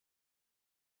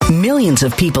Millions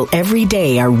of people every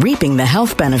day are reaping the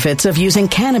health benefits of using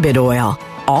cannabis oil,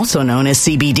 also known as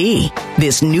CBD.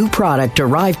 This new product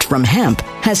derived from hemp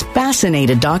has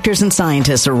fascinated doctors and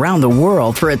scientists around the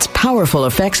world for its powerful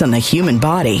effects on the human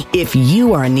body. If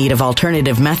you are in need of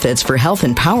alternative methods for health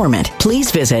empowerment, please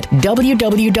visit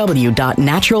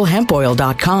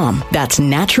www.naturalhempoil.com. That's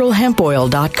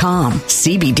naturalhempoil.com.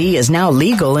 CBD is now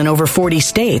legal in over 40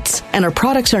 states, and our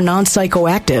products are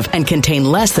non-psychoactive and contain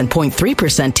less than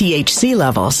 0.3% THC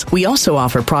levels. We also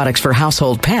offer products for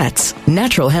household pets.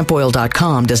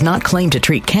 Naturalhempoil.com does not claim to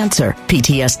treat cancer,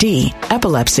 PTSD,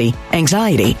 epilepsy,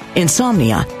 anxiety,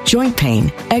 insomnia, joint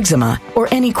pain, eczema, or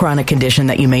any chronic condition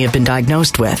that you may have been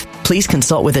diagnosed with. Please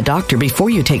consult with a doctor before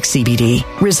you take CBD.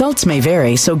 Results may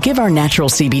vary, so give our natural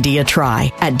CBD a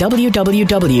try at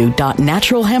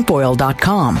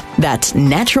www.naturalhempoil.com. That's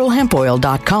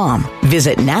naturalhempoil.com.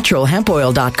 Visit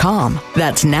naturalhempoil.com.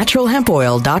 That's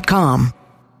naturalhempoil.com.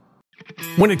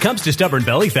 When it comes to stubborn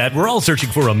belly fat, we're all searching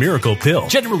for a miracle pill.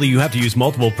 Generally, you have to use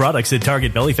multiple products that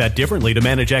target belly fat differently to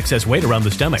manage excess weight around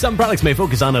the stomach. Some products may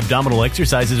focus on abdominal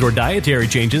exercises or dietary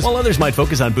changes, while others might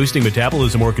focus on boosting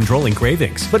metabolism or controlling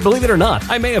cravings. But believe it or not,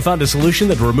 I may have found a solution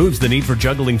that removes the need for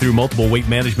juggling through multiple weight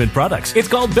management products. It's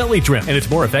called Belly Trim, and it's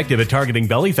more effective at targeting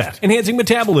belly fat, enhancing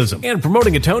metabolism, and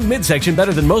promoting a toned midsection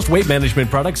better than most weight management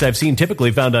products I've seen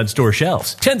typically found on store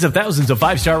shelves. Tens of thousands of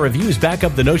 5-star reviews back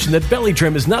up the notion that Belly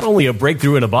Trim is not only a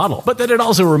breakthrough in a bottle, but that it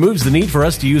also removes the need for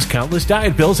us to use countless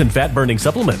diet pills and fat-burning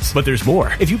supplements. But there's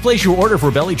more. If you place your order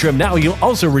for Belly Trim now, you'll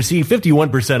also receive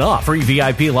 51% off, free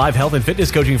VIP live health and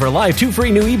fitness coaching for life, 2 free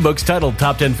new ebooks titled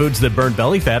Top 10 Foods That Burn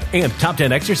Belly Fat and Top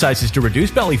 10 Exercises to Reduce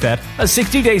Belly Fat, a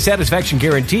 60-day satisfaction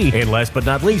guarantee, and last but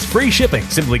not least, free shipping.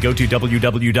 Simply go to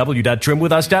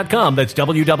www.trimwithus.com. That's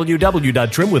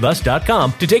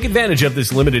www.trimwithus.com to take advantage of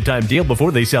this limited time deal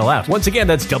before they sell out. Once again,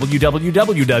 that's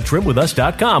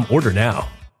www.trimwithus.com. Order now.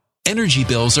 Energy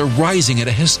bills are rising at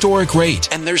a historic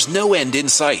rate, and there's no end in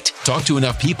sight. Talk to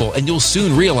enough people, and you'll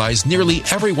soon realize nearly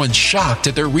everyone's shocked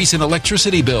at their recent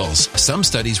electricity bills. Some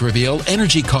studies reveal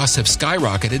energy costs have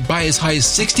skyrocketed by as high as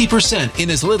 60%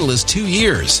 in as little as 2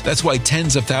 years. That's why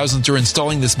tens of thousands are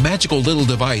installing this magical little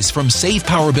device from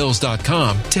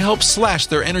SavePowerBills.com to help slash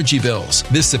their energy bills.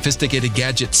 This sophisticated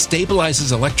gadget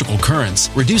stabilizes electrical currents,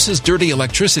 reduces dirty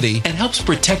electricity, and helps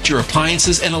protect your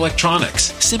appliances and electronics.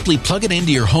 Simply plug it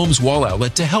into your home's wall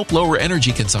outlet to help lower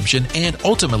energy consumption and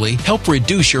ultimately help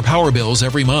reduce your power bills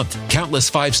every month.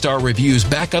 Countless 5-star reviews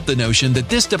back up the notion that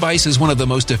this device is one of the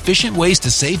most efficient ways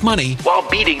to save money while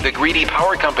beating the greedy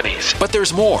power companies. But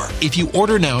there's more. If you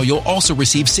order now, you'll also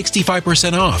receive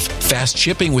 65% off, fast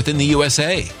shipping within the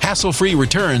USA, hassle-free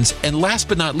returns, and last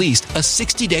but not least, a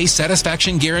 60-day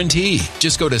satisfaction guarantee.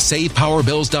 Just go to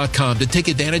SavePowerBills.com to take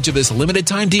advantage of this limited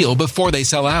time deal before they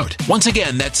sell out. Once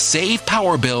again, that's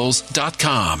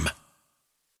SavePowerBills.com.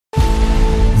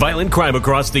 Violent crime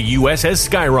across the U.S. has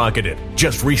skyrocketed.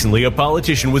 Just recently, a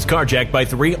politician was carjacked by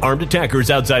 3 armed attackers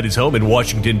outside his home in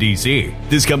Washington, D.C.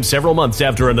 This comes several months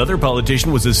after another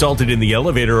politician was assaulted in the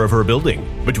elevator of her building.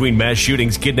 Between mass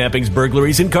shootings, kidnappings,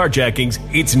 burglaries, and carjackings,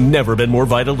 it's never been more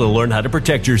vital to learn how to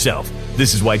protect yourself.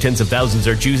 This is why tens of thousands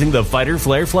are choosing the Fighter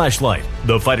Flare flashlight.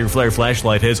 The Fighter Flare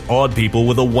flashlight has awed people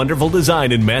with a wonderful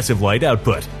design and massive light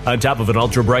output. On top of an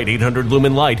ultra-bright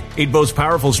 800-lumen light, it boasts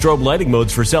powerful strobe lighting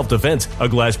modes for self-defense, a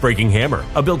glass-breaking hammer,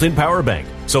 a built-in power bank,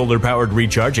 solar-powered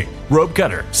recharging, rope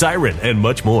cutter, siren, and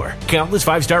much more. Countless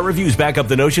 5-star reviews back up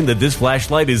the notion that this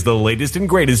flashlight is the latest and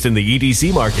greatest in the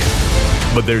EDC market.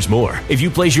 But there's more. If you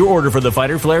place your order for the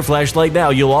Fighter Flare flashlight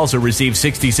now, you'll also receive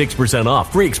 66%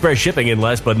 off, free express shipping, and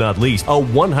last but not least, a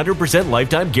 100%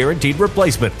 lifetime guaranteed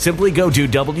replacement. Simply go to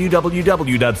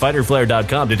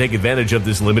www.fighterflare.com to take advantage of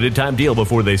this limited time deal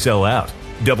before they sell out.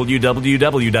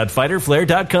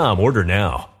 www.fighterflare.com. Order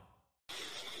now.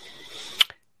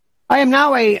 I am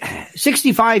now a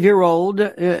 65-year-old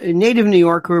native New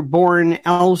Yorker born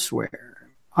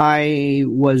elsewhere. I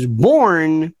was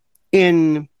born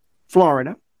in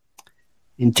Florida,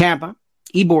 in Tampa,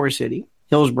 Ybor City,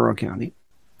 Hillsborough County.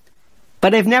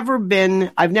 But I've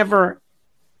never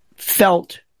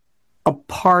felt a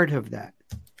part of that.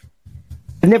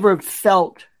 I've never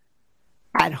felt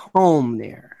at home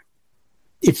there.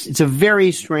 It's a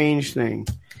very strange thing.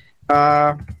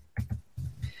 There's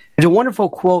a wonderful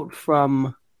quote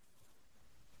from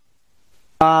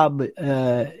Bob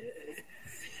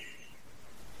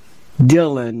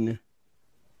Dylan,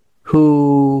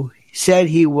 who said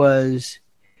he was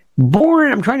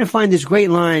born. I'm trying to find this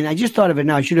great line. I just thought of it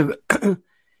now. I should have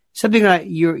something like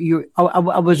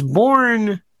I was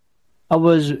born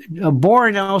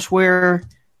elsewhere,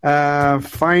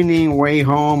 finding way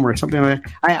home or something like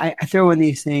that. I throw in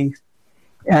these things.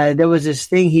 There was this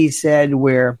thing he said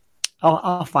where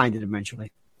I'll find it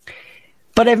eventually,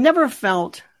 but I've never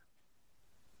felt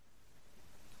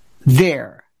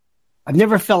there. I've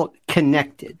never felt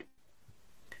connected.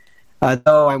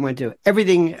 Though I went to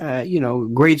everything,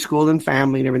 grade school and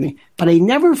family and everything, but I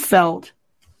never felt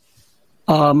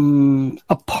a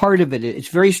part of it. It's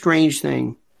a very strange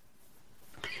thing.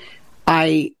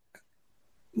 I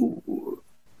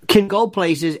can go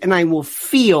places and I will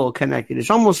feel connected. It's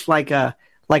almost like an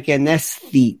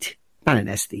aesthete, not an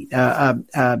aesthete, not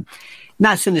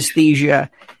synesthesia,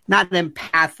 not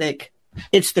empathic.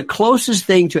 It's the closest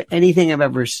thing to anything I've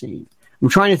ever seen. I'm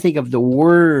trying to think of the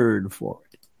word for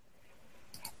it.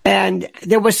 And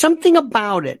there was something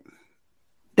about it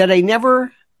that I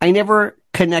never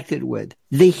connected with.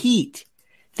 The heat.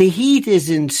 The heat is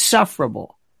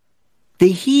insufferable.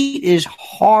 The heat is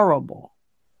horrible.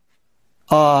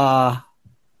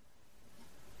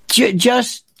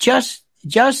 Just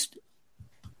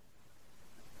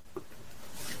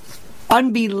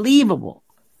unbelievable.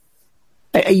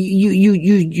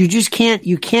 You just can't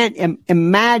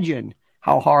imagine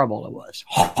how horrible it was.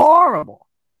 Horrible.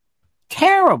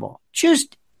 Terrible.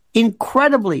 Just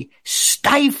incredibly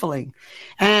stifling.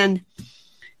 And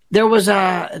there was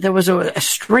a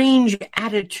strange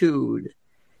attitude.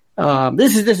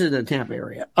 This is the Tampa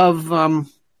area of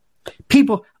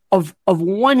people of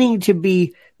wanting to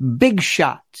be big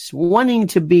shots, wanting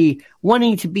to be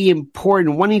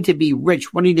important, wanting to be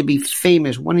rich, wanting to be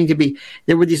famous,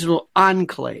 there were these little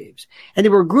enclaves. And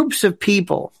there were groups of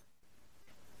people.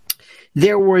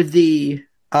 There were the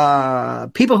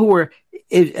people who were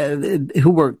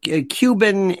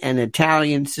Cuban and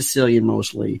Italian, Sicilian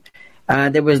mostly.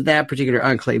 There was that particular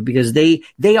enclave because they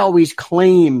always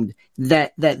claimed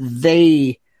that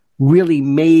they really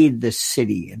made the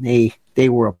city and they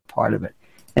were a part of it.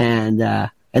 And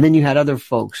then you had other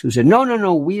folks who said,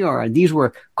 no, we are. And these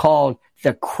were called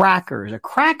the crackers. A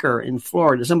cracker in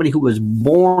Florida, somebody who was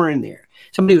born there,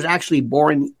 somebody who was actually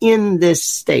born in this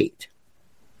state.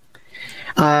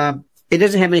 It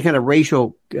doesn't have any kind of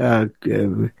racial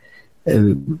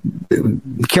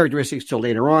characteristics till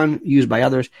later on, used by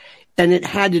others, and it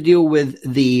had to deal with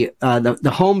the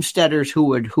homesteaders who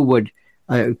would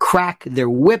crack their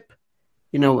whip,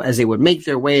 as they would make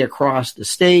their way across the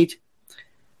state.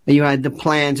 You had the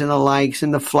plans and the likes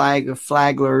and the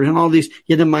flaggers and all these.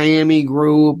 You had the Miami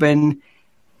group, and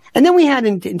then we had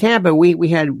in Tampa we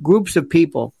had groups of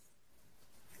people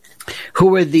who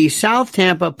were the South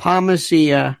Tampa,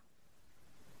 Palmacia,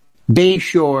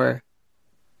 Bayshore,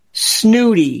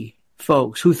 snooty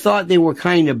folks who thought they were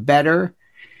kind of better.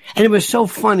 And it was so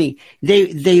funny.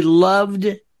 They loved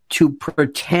to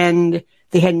pretend.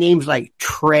 They had names like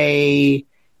Trey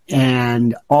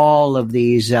and all of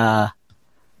these.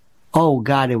 Oh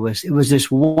God, it was this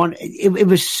one. It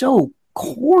was so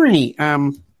corny.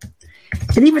 And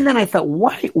even then I thought,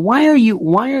 why are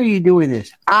you doing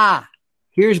this?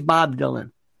 Here's Bob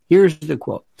Dylan. Here's the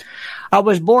quote. I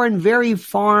was born very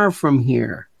far from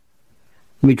here.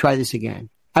 Let me try this again.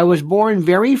 I was born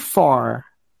very far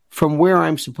from where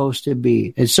I'm supposed to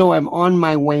be, and so I'm on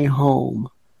my way home.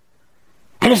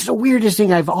 And it's the weirdest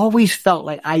thing. I've always felt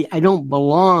like I don't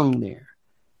belong there.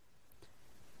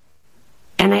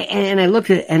 And I looked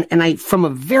at it, and I from a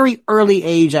very early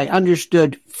age I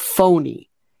understood phony,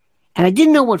 and I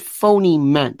didn't know what phony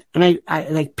meant. And I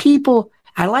like people.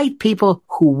 I like people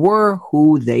who were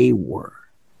who they were,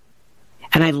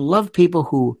 and I love people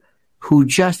who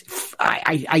just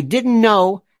I didn't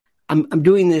know. I'm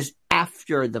doing this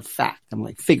after the fact. I'm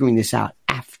like figuring this out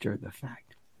after the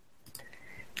fact.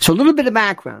 So a little bit of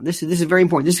background. This is very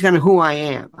important. This is kind of who I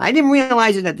am. I didn't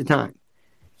realize it at the time.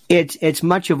 It's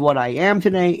much of what I am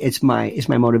today. It's my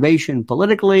motivation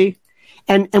politically,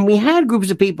 and we had groups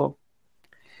of people.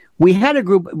 We had a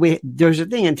group. There's a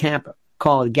thing in Tampa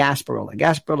called Gasparilla.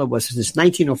 Gasparilla was since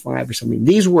 1905 or something.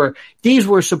 These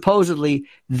were supposedly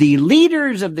the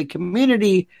leaders of the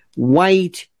community,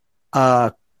 white,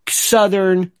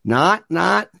 Southern, not.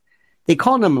 They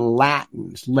called them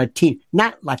Latins,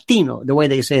 not Latino, the way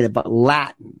they say that, but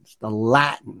Latins, the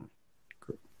Latin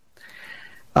group.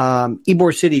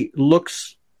 Ybor City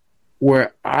looks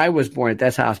where I was born at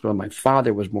that hospital. My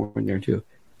father was born there too.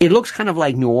 It looks kind of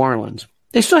like New Orleans.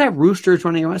 They still have roosters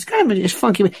running around. It's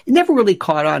funky. It never really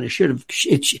caught on. It should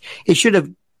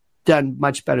have done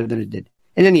much better than it did.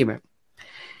 In any event,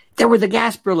 there were the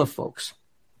Gasparilla folks.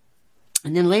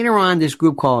 And then later on, this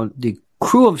group called the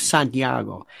Crew of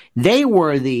Santiago. They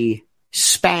were the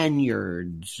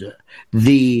Spaniards,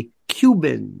 the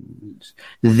Cubans,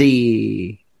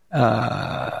 the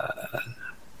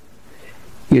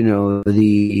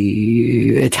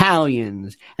the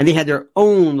Italians, and they had their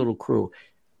own little crew.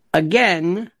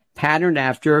 Again, patterned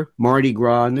after Mardi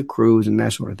Gras and the cruise and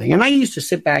that sort of thing. And I used to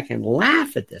sit back and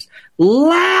laugh at this.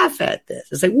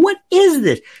 It's like, what is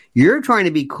this? You're trying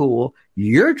to be cool.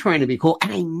 You're trying to be cool.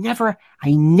 And I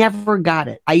never got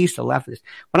it. I used to laugh at this.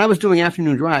 When I was doing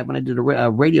Afternoon Drive, when I did a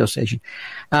radio station,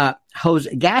 Jose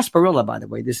Gasparilla, by the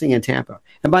way, this thing in Tampa.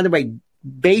 And by the way,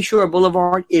 Bayshore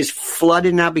Boulevard is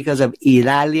flooded now because of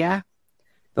Idalia.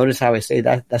 Notice how I say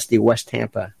that. That's the West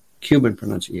Tampa Cuban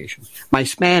pronunciation.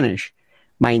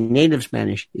 My native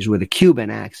Spanish is with a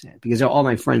Cuban accent because all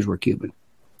my friends were Cuban.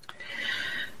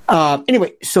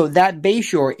 Anyway, so that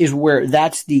Bayshore is where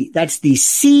that's the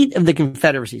seat of the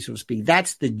Confederacy, so to speak.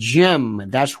 That's the gem.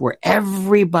 That's where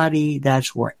everybody,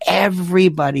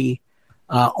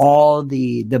 all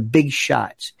the big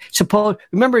shots.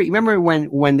 Remember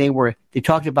when they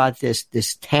talked about this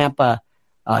Tampa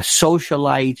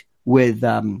socialite with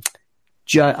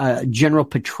General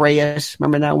Petraeus.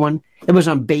 Remember that one? It was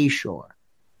on Bayshore.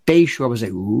 Bayshore was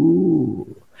like,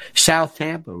 ooh. South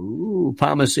Tampa, ooh.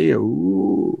 Palmacia,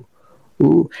 ooh.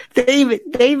 They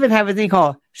even have a thing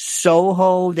called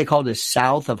Soho. They called it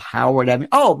south of Howard Avenue.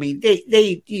 Oh, I mean,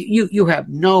 you have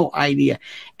no idea.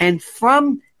 And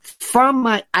from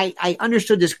I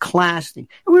understood this class thing.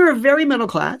 We were very middle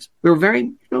class. We were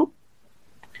very,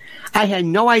 I had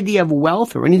no idea of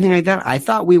wealth or anything like that. I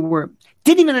thought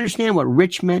didn't even understand what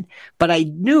rich meant, but I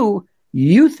knew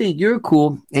you think you're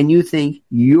cool and you think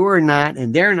you're not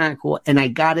and they're not cool. And I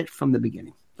got it from the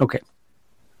beginning. Okay.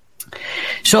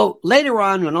 So later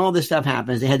on, when all this stuff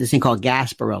happens, they had this thing called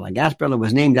Gasparilla. Gasparilla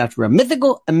was named after a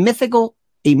mythical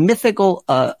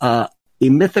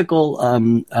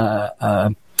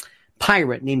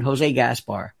pirate named Jose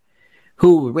Gaspar,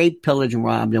 who raped, pillaged, and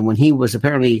robbed. And when he was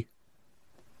apparently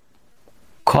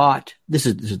caught, this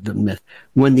is the myth,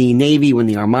 when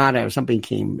the Armada or something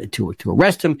came to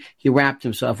arrest him, he wrapped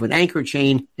himself with anchor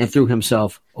chain and threw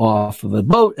himself off of a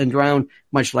boat and drowned,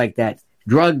 much like that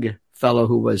drug fellow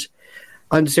who was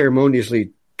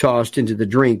unceremoniously tossed into the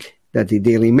drink that the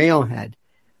Daily Mail had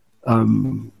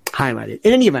highlighted.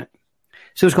 In any event,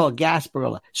 so it's called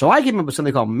Gasparilla. So I came up with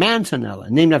something called Manzanella,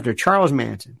 named after Charles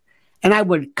Manson. And I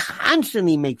would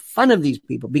constantly make fun of these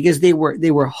people because they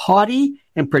were haughty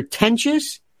and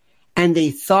pretentious, and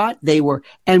they thought they were.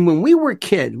 And when we were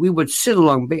kids, we would sit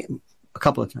along a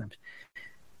couple of times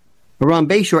around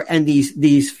Bayshore, and these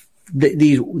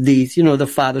the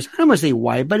fathers. I don't want to say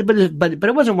white, but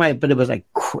it wasn't white, but it was like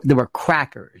they were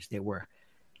crackers. They were,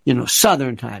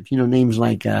 Southern types. Names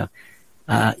like like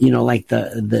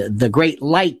the Great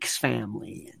Lakes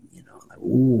family,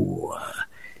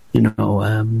 and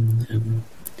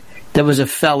there was a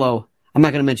fellow, I'm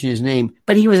not going to mention his name,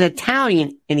 but he was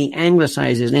Italian and he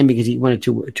anglicized his name because he wanted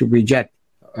to reject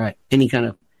any kind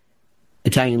of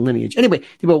Italian lineage. Anyway,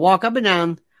 they would walk up and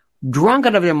down, drunk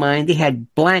out of their mind. They had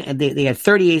they had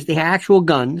 38s, they had actual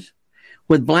guns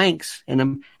with blanks in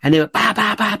them, and they would bah,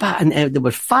 bah, bah, bah, and they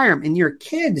would fire them. And you're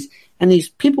kids, and these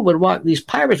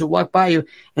pirates would walk by you,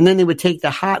 and then they would take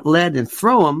the hot lead and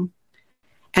throw them.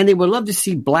 And they would love to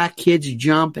see black kids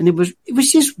jump. And it was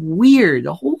just weird.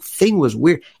 The whole thing was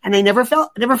weird. And I never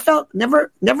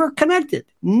connected.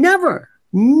 Never.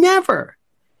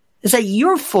 It's like,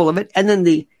 you're full of it. And then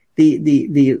the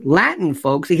Latin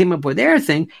folks, they came up with their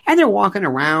thing and they're walking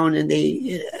around and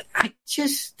I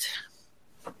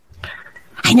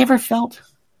never felt.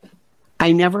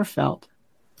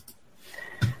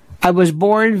 I was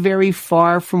born very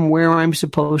far from where I'm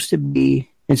supposed to be.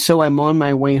 And so I'm on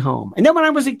my way home. And then when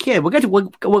I was a kid, we'll get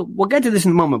to this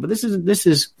in a moment, but this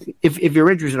is if you're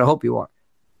interested, I hope you are,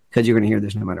 because you're going to hear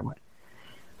this no matter what.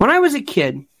 When I was a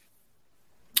kid,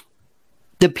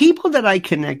 the people that I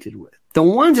connected with, the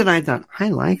ones that I thought, I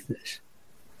like this.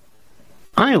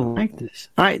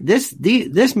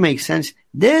 This makes sense.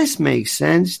 This makes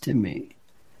sense to me.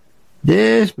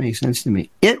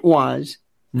 It was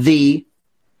the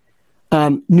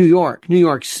New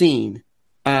York scene.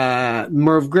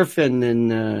 Merv Griffin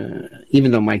and even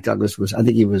though Mike Douglas I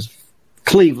think he was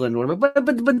Cleveland or whatever,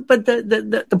 but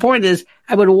the point is,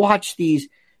 I would watch these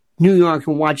New York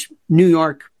and watch New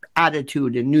York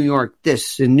attitude and New York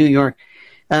this and New York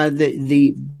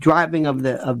the driving of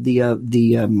the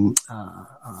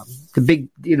big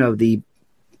the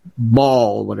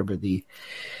ball, whatever, the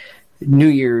New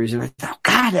Year's, and I thought,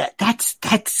 God, that's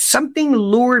something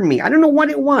lured me. I don't know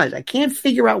what it was. I can't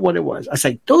figure out what it was. I was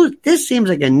like, this seems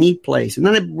like a neat place. And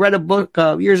then I read a book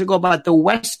years ago about the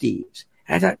Westies.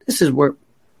 And I thought, this is where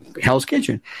Hell's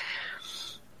Kitchen.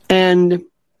 And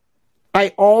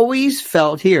I always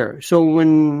felt here. So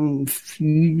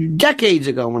decades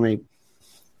ago, when I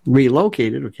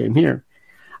relocated or came here,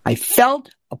 I felt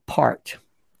apart.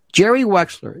 Jerry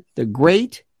Wexler, the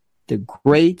great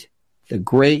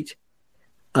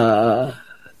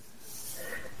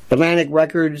Atlantic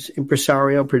Records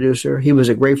impresario producer. He was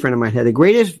a great friend of mine. He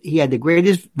had the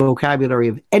greatest vocabulary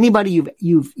of anybody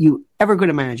you ever could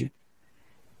imagine.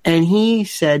 And he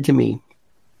said to me,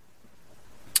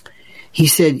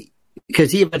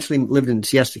 because he eventually lived in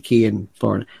Siesta Key in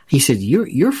Florida. He said,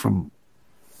 "You're from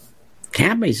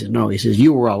Tampa?" He said, "No." He says,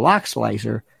 "You were a lock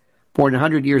slicer born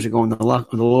 100 years ago on the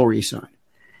Lower East Side."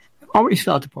 I always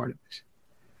felt a part of this.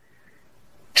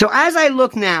 So as I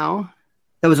look now,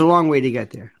 that was a long way to get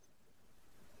there.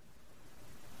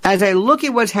 As I look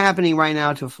at what's happening right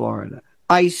now to Florida,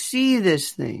 I see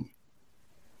this thing.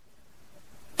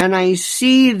 And I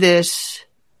see this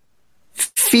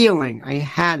feeling. I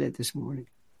had it this morning.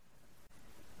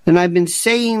 And I've been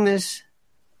saying this.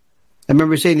 I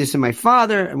remember saying this to my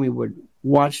father, and we would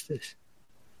watch this.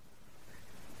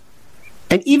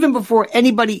 And even before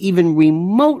anybody even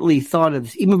remotely thought of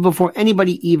this, even before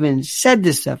anybody even said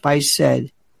this stuff, I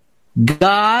said,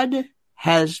 God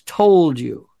has told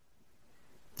you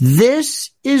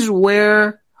this is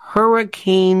where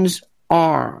hurricanes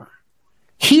are.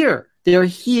 Here. They're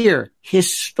here.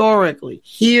 Historically.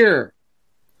 Here.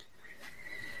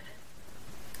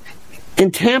 In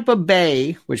Tampa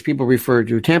Bay, which people refer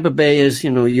to, Tampa Bay is,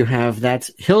 you have, that's,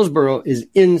 Hillsborough is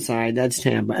inside, that's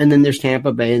Tampa. And then there's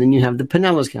Tampa Bay, and then you have the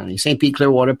Pinellas County, St. Pete,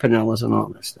 Clearwater, Pinellas, and all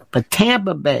that stuff. But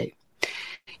Tampa Bay,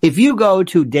 if you go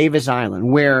to Davis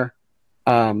Island, where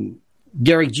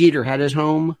Derek Jeter had his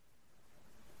home,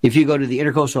 if you go to the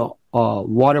intercoastal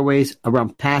waterways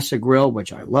around Paso Grill,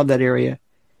 which I love that area,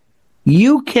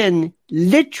 you can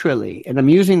literally, and I'm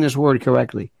using this word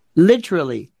correctly,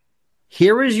 literally,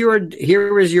 here is your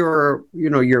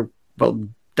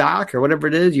dock or whatever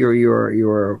it is,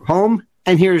 your home,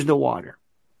 and here's the water.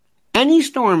 Any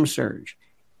storm surge,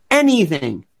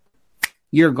 anything,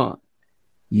 you're gone.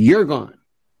 You're gone.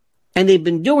 And they've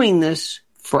been doing this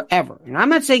forever. And I'm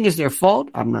not saying it's their fault.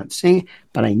 I'm not saying,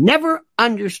 but I never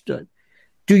understood.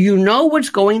 Do you know what's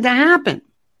going to happen?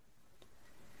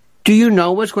 Do you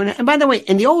know what's going to happen? And by the way,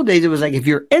 in the old days, it was like if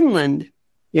you're inland,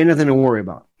 you have nothing to worry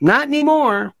about. Not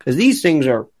anymore, because these things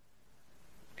are,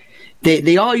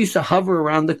 they all used to hover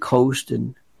around the coast.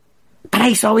 But I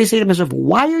used to always say to myself,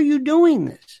 why are you doing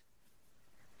this?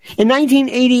 In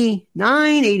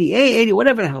 1989, 88, 80,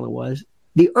 whatever the hell it was,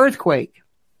 the earthquake,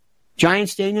 Giant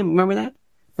Stadium, remember that?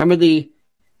 Remember the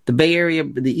Bay Area,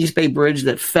 the East Bay Bridge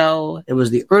that fell? It was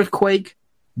the earthquake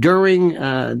during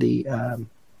the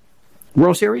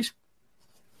World Series.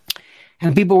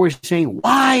 And people were saying,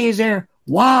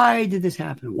 why did this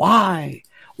happen? Why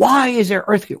is there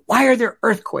earthquake? Why are there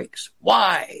earthquakes?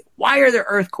 Why are there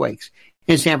earthquakes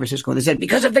in San Francisco? They said,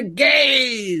 because of the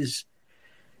gays.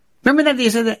 Remember that they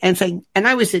said that? And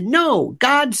I always said, no,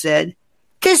 God said,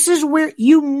 this is where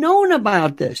you've known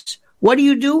about this. What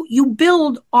do? You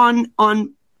build on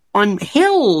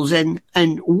hills and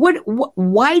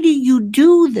why do you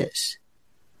do this?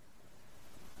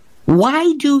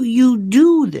 Why do you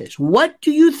do this? What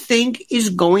do you think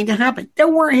is going to happen? There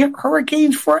were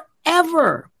hurricanes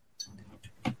forever.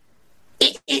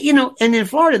 And in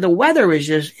Florida, the weather is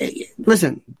just,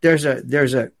 listen, there's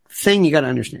a thing you got to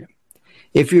understand.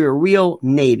 If you're a real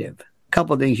native, a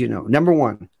couple of things you know. Number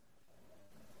one,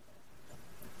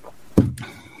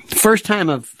 first time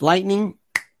of lightning,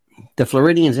 the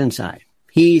Floridian's inside.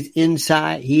 He's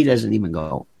inside. He doesn't even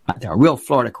go out there. A real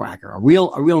Florida cracker, a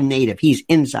real native. He's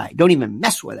inside. Don't even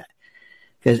mess with it.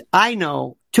 Because I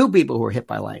know two people who were hit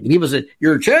by lightning. People said,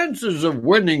 your chances of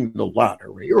winning the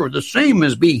lottery are the same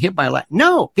as being hit by lightning.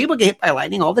 No, people get hit by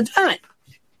lightning all the time.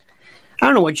 I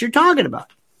don't know what you're talking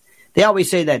about. They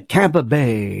always say that Tampa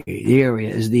Bay, the area,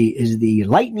 is the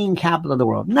lightning capital of the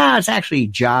world. No, it's actually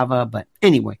Java, but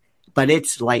anyway. But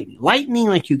it's lightning. Lightning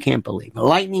like you can't believe.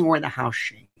 Lightning where the house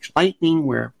shakes. Lightning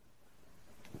where,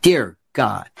 dear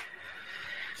God.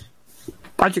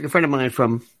 I took a friend of mine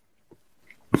from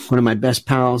one of my best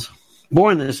pals,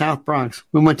 born in the South Bronx.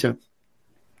 We went to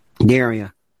the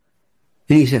area.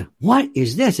 And he said, what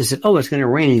is this? I said, oh, it's going to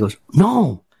rain. And he goes,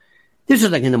 no. This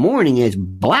is like in the morning. It's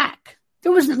black. It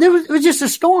was just a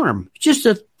storm. Just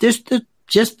the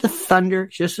thunder,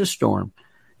 just a storm.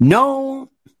 No,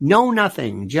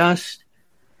 nothing. Just,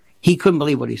 he couldn't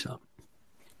believe what he saw.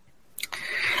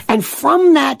 And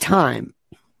from that time,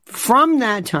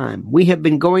 we have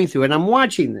been going through, and I'm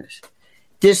watching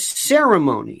this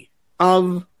ceremony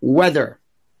of weather.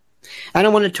 And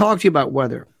I want to talk to you about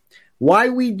weather. Why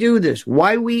we do this,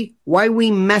 why we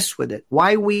mess with it,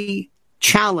 why we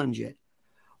challenge it.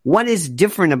 What is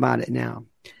different about it now?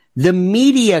 The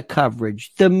media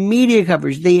coverage,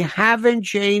 they haven't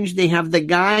changed. They have the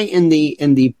guy in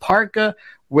the parka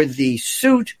with the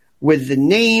suit, with the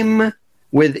name,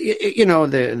 with,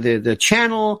 the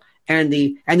channel, and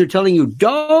they're telling you,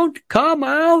 don't come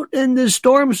out in the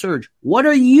storm surge. What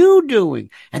are you doing?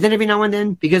 And then every now and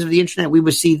then, because of the internet, we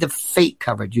would see the fake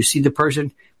coverage. You see the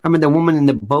person, remember the woman in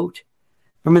the boat?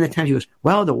 Remember the time she goes,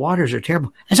 well, the waters are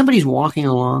terrible. And somebody's walking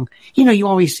along. You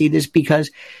always see this because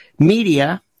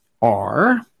media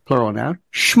are, plural now,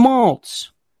 schmaltz.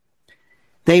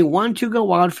 They want to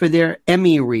go out for their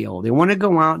Emmy reel. They want to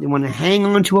go out. They want to hang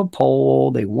on to a pole.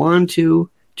 They want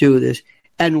to do this.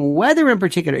 And weather in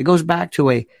particular, it goes back to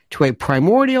a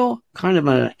primordial kind of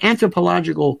an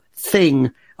anthropological thing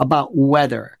about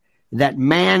weather that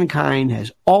mankind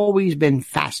has always been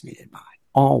fascinated by.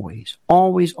 Always,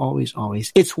 always, always,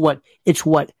 always. It's what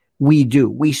we do.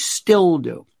 We still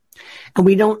do. And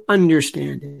we don't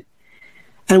understand it.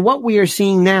 And what we are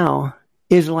seeing now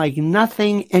is like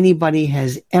nothing anybody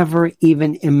has ever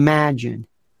even imagined.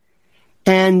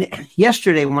 And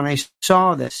yesterday when I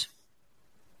saw this,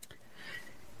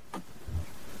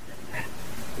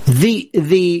 when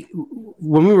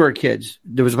we were kids,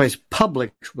 there was a place,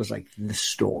 Publix was like the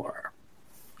store.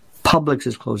 Publix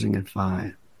is closing at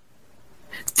 5.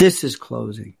 This is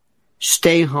closing.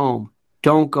 Stay home.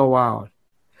 Don't go out.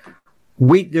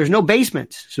 There's no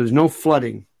basements, so there's no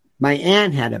flooding. My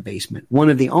aunt had a basement, one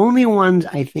of the only ones,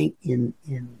 I think, in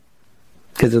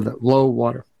because of the low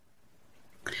water.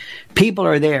 People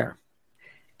are there.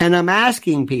 And I'm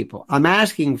asking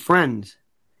friends,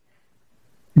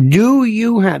 do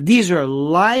you have, these are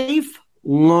lifelong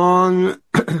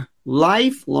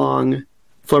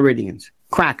Floridians,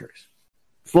 crackers,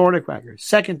 Florida crackers,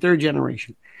 second, third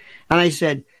generation. And I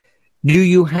said,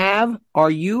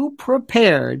 are you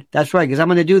prepared? That's right, because I'm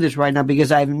going to do this right now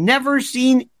because I've never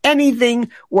seen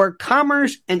anything where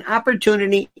commerce and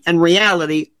opportunity and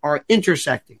reality are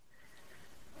intersecting.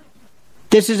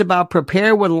 This is about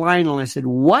prepare with Lionel. I said,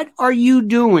 what are you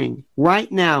doing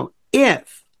right now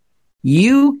if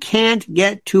you can't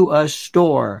get to a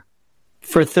store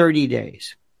for 30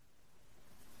 days?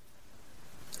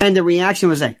 And the reaction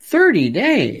was like, 30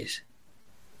 days?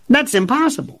 That's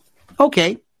impossible.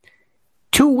 Okay.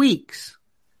 2 weeks.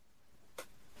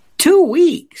 2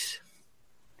 weeks.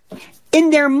 In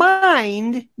their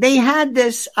mind, they had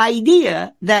this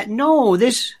idea that no,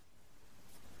 this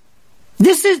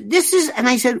is, and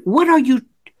I said,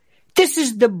 this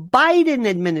is the Biden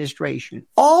administration.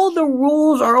 All the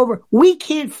rules are over. We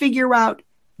can't figure out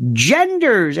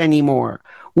genders anymore.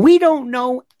 We don't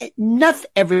know nothing.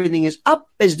 Everything is up,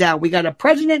 is down. We got a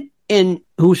president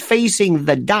who's facing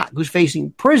the dock, who's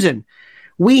facing prison.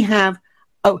 We have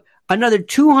another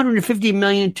 $250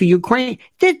 million to Ukraine.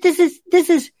 This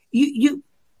is you.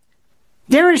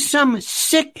 There is some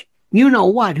sick,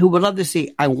 who would love to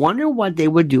see. I wonder what they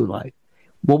would do.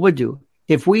 What would do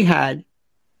if we had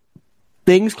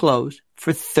things closed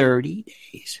for 30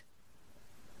 days?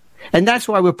 And that's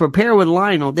why we're prepared with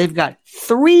Lionel. They've got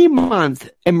 3-month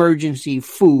emergency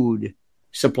food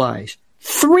supplies.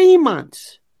 3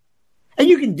 months. And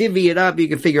you can divvy it up. You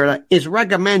can figure it out. It's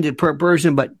recommended per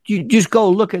person, but you just go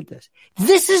look at this.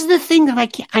 This is the thing that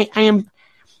I am.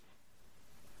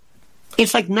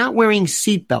 It's like not wearing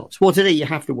seatbelts. Well, today you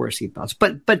have to wear seatbelts.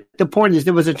 But the point is,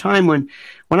 there was a time when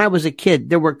I was a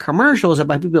kid, there were commercials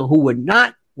about people who would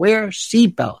not wear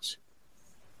seatbelts.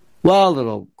 Well,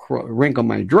 it'll wrinkle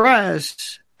my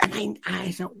dress. And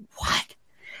I thought, what?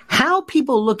 How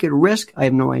people look at risk, I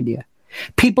have no idea.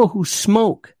 People who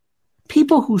smoke.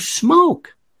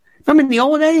 Remember in the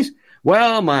old days?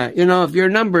 Well, if your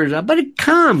numbers are, but it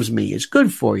calms me. It's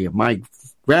good for you. My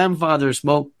grandfather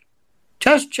smoked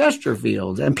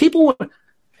Chesterfields, and people were.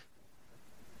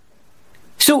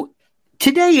 So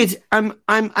today I'm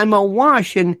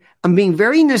awash, and I'm being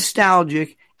very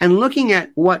nostalgic and looking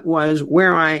at what was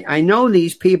where I know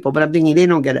these people, but I'm thinking they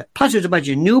don't get it. Plus, there's a bunch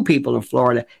of new people in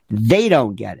Florida. They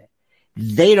don't get it.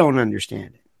 They don't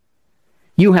understand it.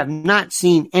 You have not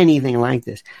seen anything like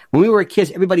this. When we were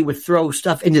kids, everybody would throw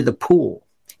stuff into the pool,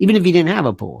 even if you didn't have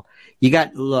a pool. You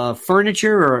got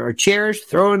furniture or chairs,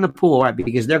 throw in the pool, right?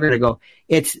 Because they're going to go.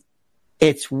 It's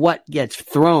what gets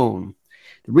thrown.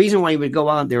 The reason why you would go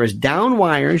out there is down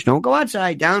wires. Don't go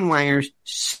outside. Down wires,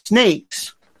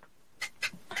 snakes,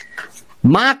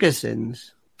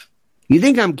 moccasins. You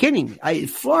think I'm kidding?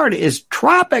 Florida is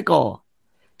tropical.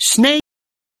 Snakes.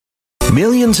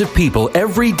 Millions of people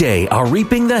every day are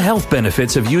reaping the health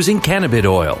benefits of using cannabis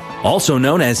oil, also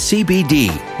known as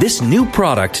CBD. This new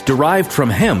product derived from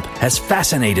hemp has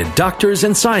fascinated doctors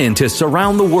and scientists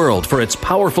around the world for its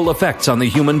powerful effects on the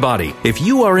human body. If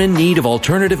you are in need of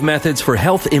alternative methods for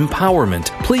health empowerment,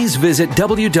 please visit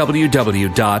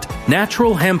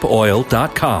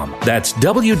www.naturalhempoil.com. That's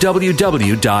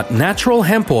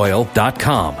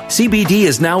www.naturalhempoil.com. CBD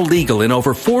is now legal in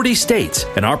over 40 states,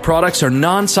 and our products are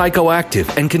non-psychoactive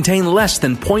and contain less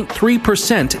than 0.3%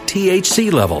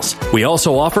 THC levels. We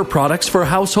also offer products for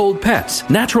household pets.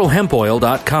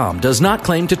 NaturalHempOil.com does not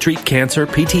claim to treat cancer,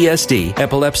 PTSD,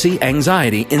 epilepsy,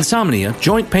 anxiety, insomnia,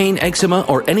 joint pain, eczema,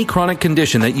 or any chronic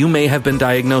condition that you may have been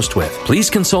diagnosed with.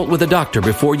 Please consult with a doctor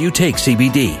before you take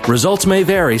CBD. Results may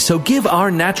vary, so give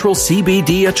our natural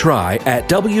CBD a try at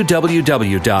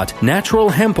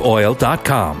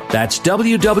www.naturalhempoil.com. That's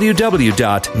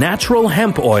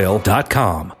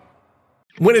www.naturalhempoil.com.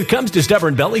 When it comes to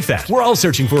stubborn belly fat, we're all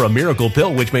searching for a miracle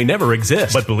pill which may never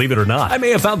exist. But believe it or not, I may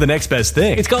have found the next best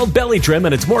thing. It's called Belly Trim,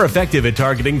 and it's more effective at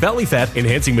targeting belly fat,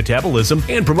 enhancing metabolism,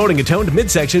 and promoting a toned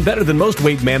midsection better than most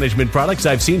weight management products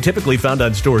I've seen typically found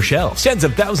on store shelves. Tens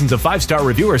of thousands of 5-star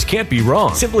reviewers can't be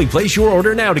wrong. Simply place your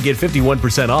order now to get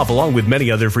 51% off along with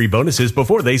many other free bonuses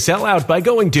before they sell out by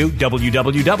going to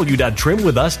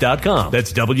www.trimwithus.com.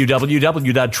 That's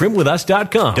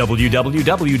www.trimwithus.com.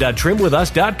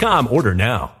 www.trimwithus.com. Order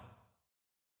now.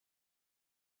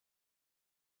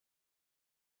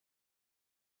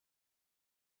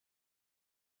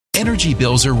 Energy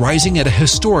bills are rising at a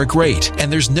historic rate, and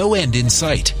there's no end in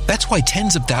sight. That's why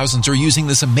tens of thousands are using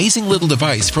this amazing little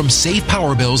device from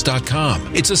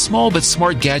SavePowerBills.com. It's a small but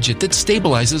smart gadget that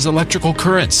stabilizes electrical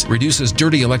currents, reduces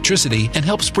dirty electricity, and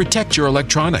helps protect your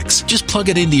electronics. Just plug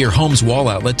it into your home's wall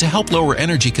outlet to help lower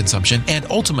energy consumption and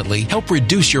ultimately help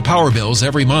reduce your power bills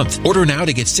every month. Order now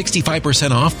to get 65%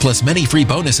 off plus many free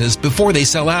bonuses before they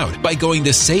sell out by going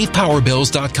to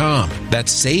SavePowerBills.com.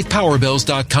 That's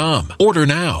SavePowerBills.com. Order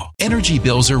now. Energy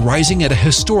bills are rising at a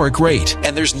historic rate,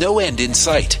 and there's no end in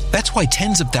sight. That's why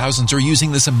tens of thousands are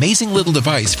using this amazing little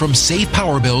device from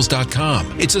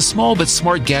SavePowerBills.com. It's a small but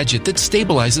smart gadget that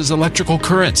stabilizes electrical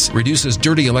currents, reduces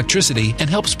dirty electricity, and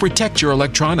helps protect your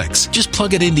electronics. Just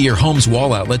plug it into your home's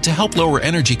wall outlet to help lower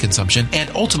energy consumption and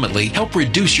ultimately help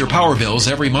reduce your power bills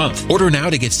every month. Order now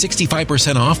to get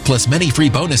 65% off plus many free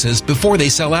bonuses before they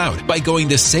sell out by going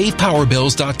to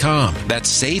SavePowerBills.com.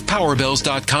 That's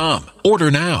SavePowerBills.com.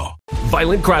 Order now.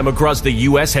 Violent crime across the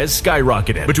U.S. has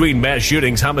skyrocketed. Between mass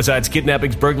shootings, homicides,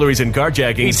 kidnappings, burglaries, and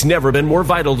carjacking, it's never been more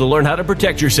vital to learn how to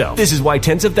protect yourself. This is why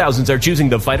tens of thousands are choosing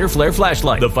the Fighter Flare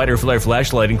flashlight. The Fighter Flare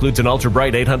flashlight includes an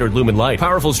ultra-bright 800 lumen light,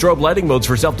 powerful strobe lighting modes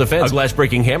for self-defense, a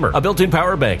glass-breaking hammer, a built-in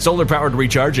power bank, solar-powered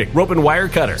recharging, rope and wire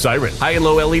cutter, siren, high and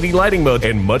low LED lighting mode,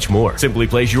 and much more. Simply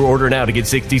place your order now to get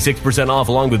 66% off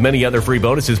along with many other free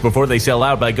bonuses before they sell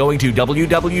out by going to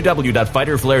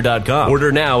www.fighterflare.com.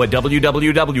 Order now at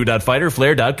www.fighterflare.com.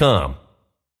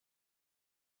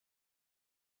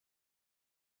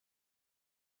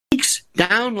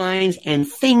 Down lines and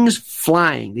things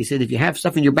flying. They said if you have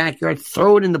stuff in your backyard,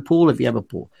 throw it in the pool if you have a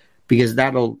pool, because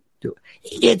that'll do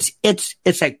it. It's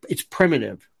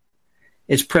primitive.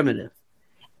 It's primitive.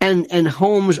 And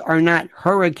homes are not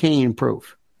hurricane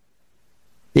proof.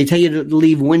 They tell you to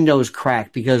leave windows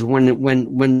cracked because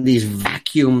when these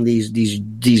vacuum, these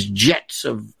jets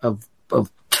of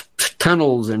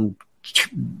tunnels and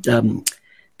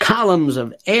columns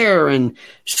of air and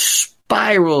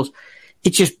spirals,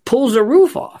 it just pulls the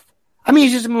roof off. I mean,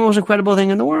 it's just the most incredible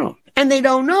thing in the world. And they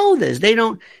don't know this.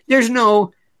 There's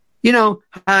no,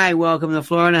 hi, welcome to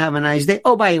Florida, have a nice day.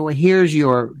 Oh, by the way, here's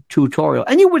your tutorial.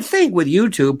 And you would think with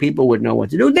YouTube, people would know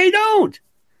what to do. They don't.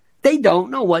 They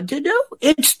don't know what to do.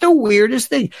 It's the weirdest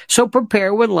thing. So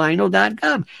prepare with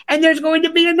Lionel.com. And there's going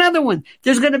to be another one.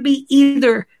 There's going to be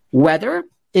either weather,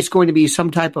 it's going to be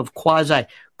some type of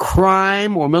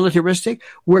quasi-crime or militaristic.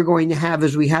 We're going to have,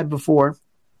 as we had before,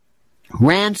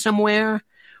 ransomware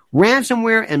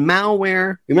and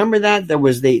malware. Remember that? There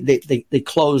was they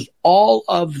closed all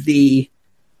of the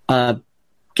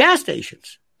gas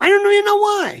stations. I don't even know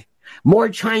why. More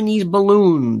Chinese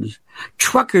balloons,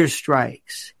 trucker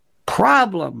strikes,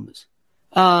 problems,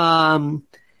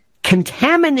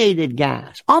 contaminated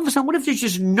gas. All of a sudden, what if there's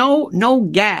just no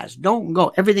gas? Don't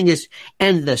go. Everything is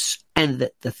the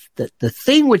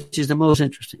thing which is the most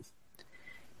interesting.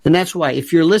 And that's why,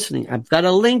 if you're listening, I've got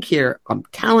a link here. I'm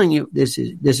telling you, this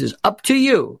is up to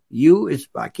you.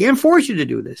 I can't force you to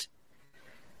do this.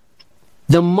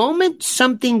 The moment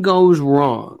something goes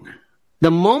wrong, the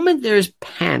moment there's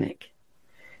panic,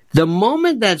 the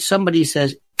moment that somebody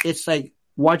says, it's like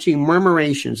watching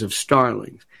murmurations of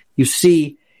starlings. You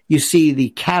see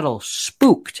the cattle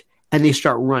spooked and they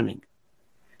start running.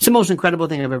 It's the most incredible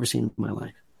thing I've ever seen in my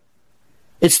life.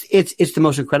 It's the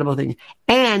most incredible thing.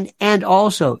 And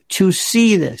also to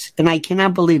see this, and I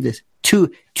cannot believe this,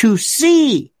 to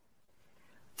see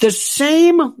the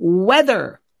same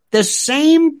weather, the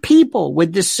same people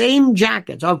with the same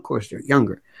jackets, of course they're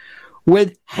younger,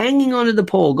 with hanging onto the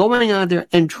pole, going out there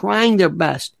and trying their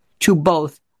best to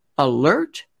both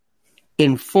alert,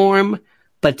 inform,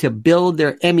 but to build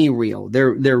their Emmy reel,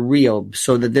 their reel,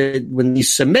 so that when they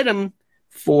submit them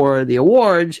for the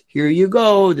awards, here you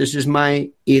go, this is my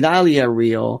Idalia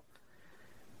reel.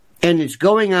 And it's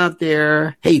going out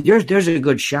there. Hey, there's a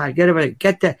good shot.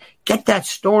 Get that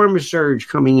storm surge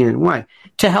coming in. Why?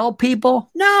 To help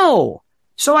people? No.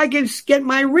 So I can get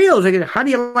my reels. How do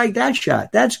you like that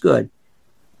shot? That's good.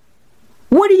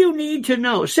 What do you need to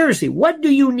know? Seriously, what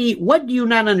do you need? What do you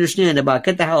not understand about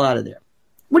get the hell out of there?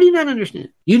 What do you not understand?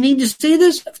 You need to see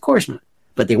this? Of course not.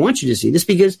 But they want you to see this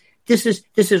because this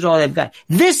is all they've got.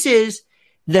 This is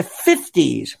the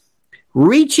 50s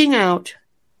reaching out,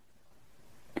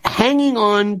 hanging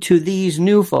on to these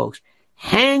new folks,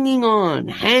 hanging on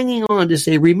to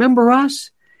say, remember us?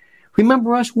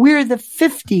 Remember us? We're the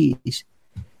 50s.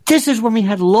 This is when we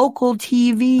had local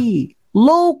TV.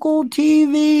 Local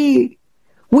TV.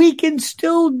 We can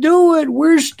still do it.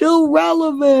 We're still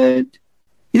relevant.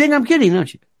 You think I'm kidding,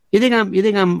 don't you? You think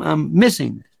I'm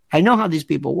missing this? I know how these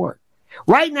people work.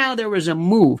 Right now there is a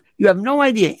move. You have no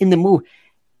idea in the move.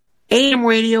 AM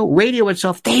radio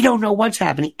itself, they don't know what's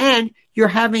happening. And you're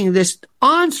having this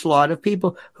onslaught of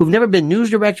people who've never been news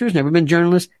directors, never been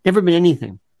journalists, never been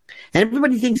anything. And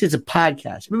everybody thinks it's a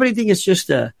podcast. Everybody thinks it's just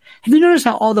have you noticed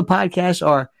how all the podcasts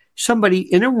are somebody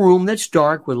in a room that's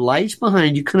dark with lights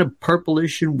behind you, kind of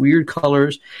purplish and weird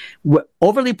colors,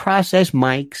 overly processed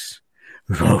mics,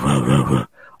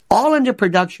 all under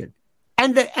production.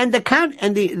 And the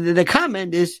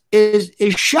comment is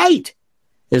shite,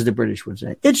 as the British would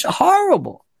say. It's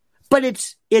horrible, but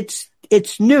it's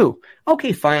new.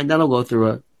 Okay, fine, that'll go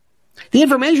through it. The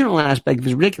informational aspect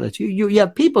is ridiculous. You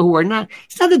have people who are not,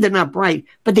 it's not that they're not bright,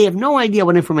 but they have no idea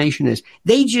what information is.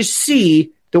 They just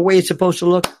see the way it's supposed to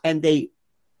look and they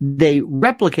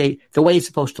replicate the way it's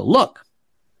supposed to look.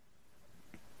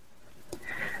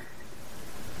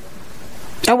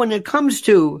 And when it comes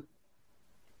to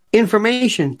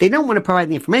information, they don't want to provide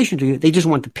the information to you. They just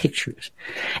want the pictures.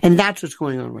 And that's what's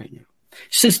going on right now.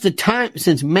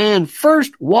 Since man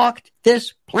first walked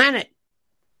this planet,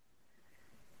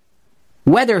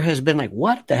 weather has been like,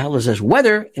 what the hell is this?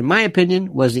 Weather, in my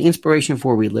opinion, was the inspiration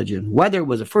for religion. Weather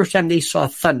was the first time they saw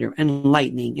thunder and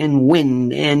lightning and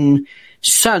wind and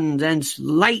suns and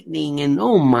lightning and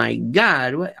oh my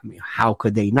God. I mean, how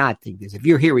could they not think this? If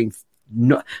you're hearing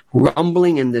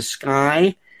rumbling in the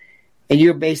sky, and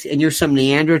you're some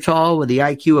Neanderthal with the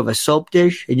IQ of a soap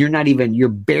dish, and you're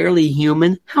barely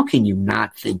human, how can you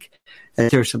not think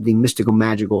that there's something mystical,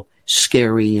 magical,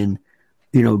 scary, and,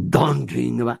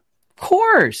 daunting about? Of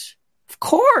course,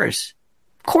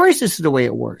 this is the way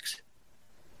it works.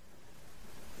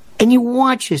 And you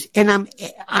watch this, and I'm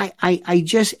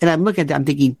looking at that, I'm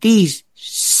thinking, these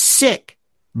sick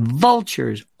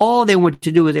vultures, all they want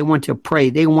to do is they want to prey.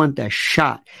 They want the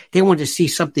shot. They want to see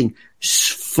something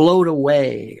float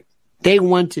away. They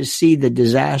want to see the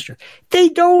disaster. They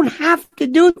don't have to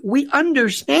do it. We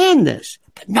understand this.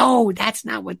 But no, that's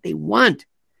not what they want.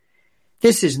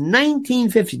 This is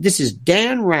 1950. This is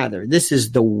Dan Rather. This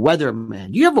is the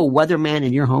weatherman. Do you have a weatherman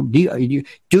in your home? Do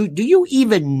you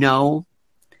even know?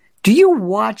 Do you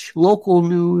watch local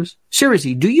news?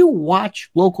 Seriously, do you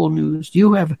watch local news?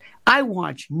 I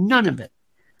watch none of it.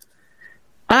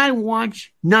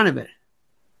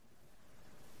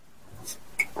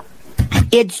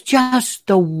 It's just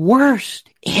the worst.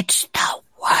 It's the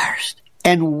worst.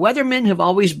 And weathermen have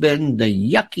always been the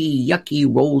yucky,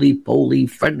 roly-poly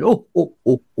friend.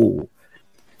 Oh.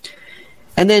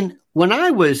 And then when I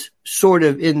was sort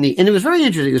of and it was very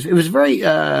interesting. It was very,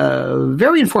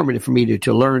 very informative for me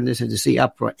to learn this and to see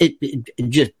upfront. It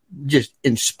just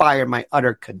inspired my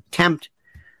utter contempt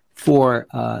for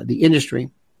the industry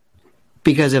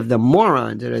because of the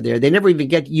morons that are there. They never even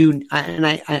get you. And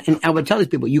I would tell these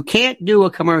people, you can't do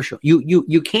a commercial.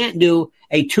 You can't do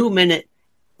a 2-minute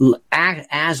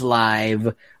as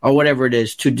live or whatever it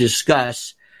is to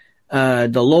discuss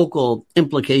the local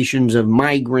implications of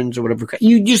migrants or whatever.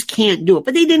 You just can't do it.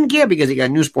 But they didn't care because they got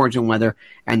news, sports, and weather,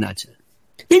 and that's it.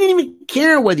 They didn't even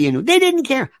care whether you knew. They didn't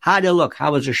care. How did it look?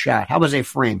 How was a shot? How was a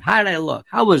frame? How did I look?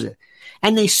 How was it?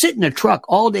 And they sit in a truck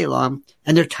all day long,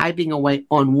 and they're typing away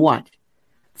on what?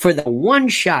 for the one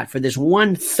shot, for this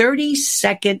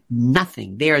 30-second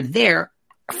nothing. They are there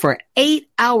for 8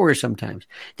 hours sometimes.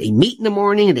 They meet in the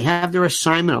morning and they have their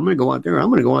assignment. I'm going to go out there. I'm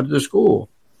going to go out to the school.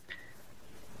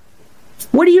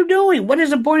 What are you doing? What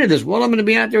is the point of this? Well, I'm going to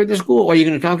be out there at the school. Are you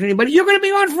going to talk to anybody? You're going to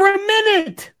be on for a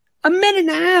minute and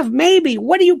a half, maybe.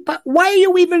 Why are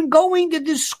you even going to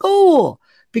this school?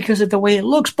 Because of the way it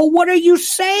looks. But what are you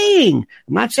saying?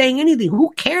 I'm not saying anything.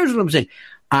 Who cares what I'm saying?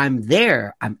 I'm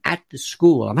there. I'm at the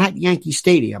school. I'm at Yankee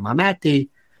Stadium. I'm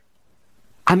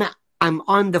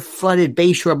on the flooded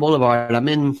Bayshore Boulevard.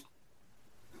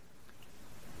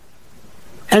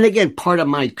 And again, part of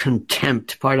my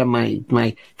contempt, part of my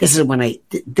this is when I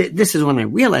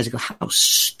realize, I go, how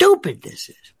stupid this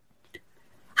is.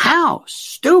 How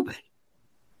stupid.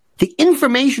 The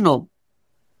informational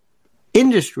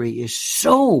industry is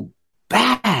so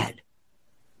bad.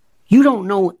 You don't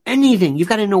know anything. You've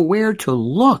got to know where to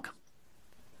look.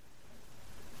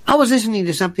 I was listening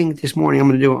to something this morning. I'm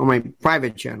going to do it on my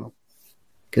private channel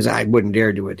because I wouldn't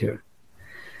dare do it to it.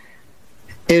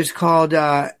 It's called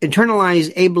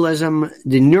Internalized Ableism,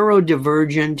 the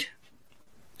Neurodivergent,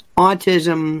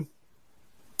 Autism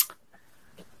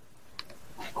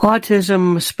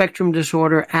Spectrum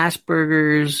Disorder,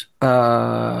 Asperger's.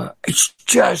 It's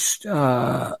just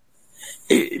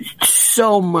it's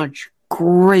so much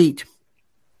great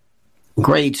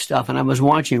stuff. And I was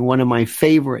watching one of my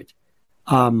favorite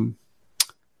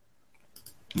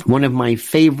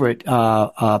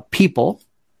people.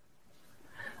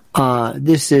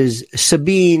 This is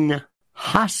Sabine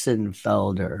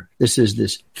Hassenfelder. This is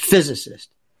this physicist.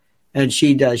 And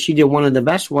she did one of the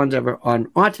best ones ever on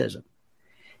autism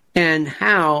and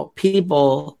how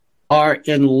people are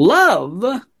in love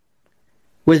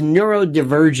with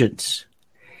neurodivergence.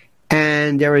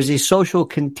 And there is a social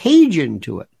contagion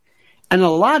to it. And a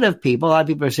lot of people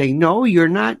are saying, no, you're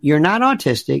not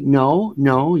autistic. No,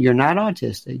 you're not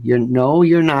autistic. You're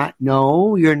not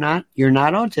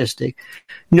autistic.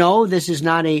 No, this is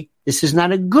not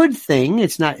a good thing.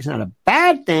 It's not a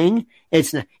bad thing.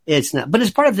 It's not, but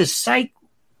it's part of this psych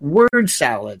word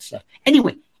salad stuff.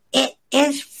 Anyway, it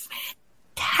is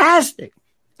fantastic.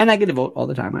 And I get to vote all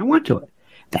the time I want to it.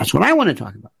 That's what I want to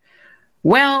talk about.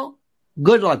 Well,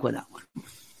 good luck with that one.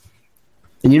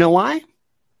 And you know why? You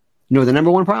know what the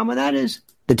number one problem with that is?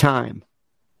 The time.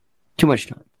 Too much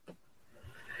time.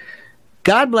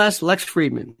 God bless Lex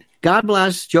Friedman. God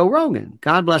bless Joe Rogan.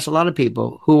 God bless a lot of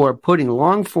people who are putting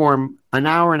long form, an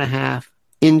hour and a half,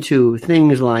 into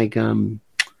things like the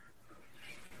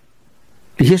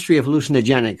history of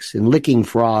hallucinogenics and licking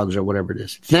frogs or whatever it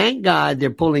is. Thank God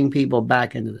they're pulling people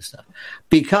back into this stuff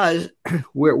because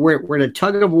we're in a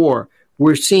tug of war.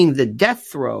 We're seeing the death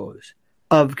throes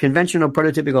of conventional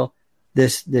prototypical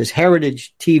this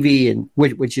heritage TV and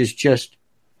which is just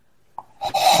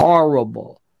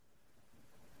horrible.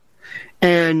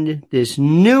 And this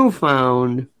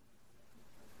newfound,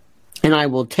 and I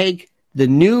will take the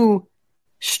new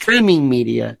streaming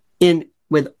media in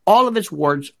with all of its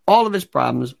warts, all of its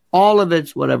problems, all of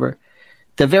its whatever,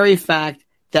 the very fact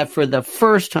that for the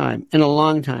first time in a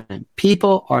long time,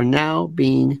 people are now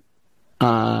being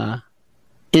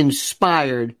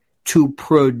inspired to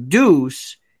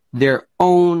produce their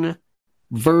own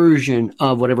version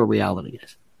of whatever reality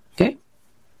is. Okay?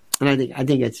 And I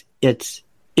think it's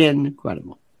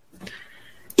incredible.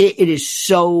 It is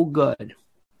so good.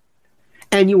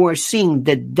 And you are seeing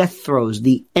the death throes,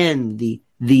 the end, the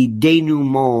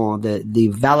denouement, the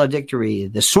valedictory,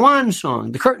 the swan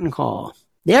song, the curtain call,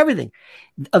 the everything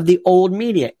of the old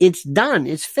media. It's done.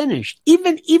 It's finished.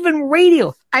 Even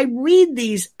radio. I read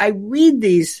these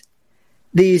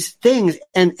things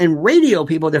and radio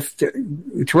people, they're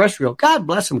terrestrial. God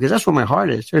bless them, because that's where my heart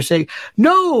is. They're saying,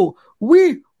 no,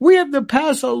 we have to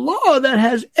pass a law that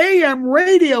has AM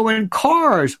radio in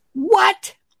cars.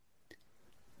 What?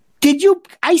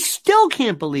 I still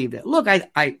can't believe it. Look, first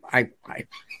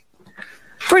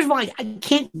of all, I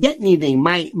can't get anything.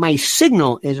 My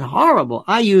signal is horrible.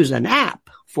 I use an app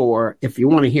for if you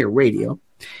want to hear radio,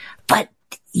 but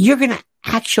you're going to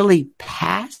actually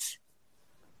pass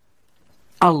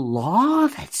a law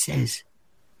that says,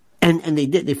 and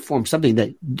they formed something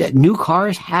that new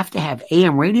cars have to have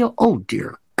AM radio. Oh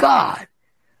dear God.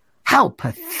 How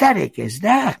pathetic is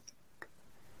that?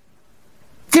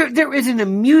 There isn't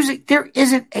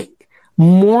a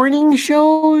morning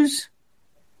shows,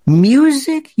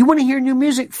 music. You want to hear new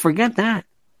music? Forget that.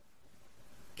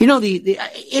 You know, do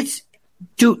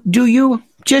you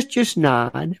just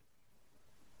nod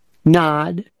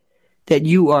that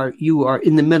you are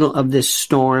in the middle of this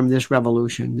storm, this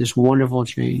revolution, this wonderful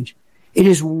change. It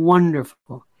is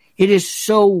wonderful. It is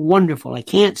so wonderful. I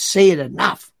can't say it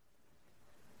enough.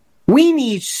 We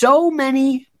need so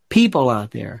many people out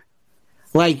there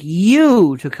like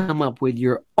you to come up with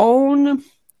your own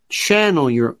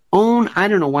channel, your own. I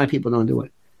don't know why people don't do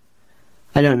it.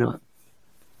 I don't know.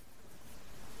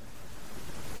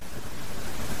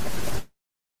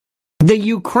 The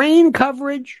Ukraine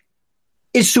coverage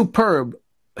is superb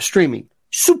streaming.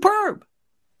 Superb.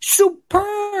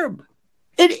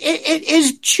 It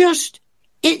is just,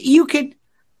 you could,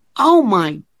 oh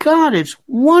my God, it's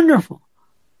wonderful.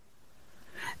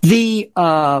 The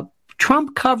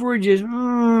Trump coverage is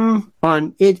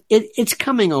it's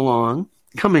coming along.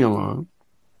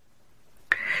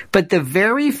 But the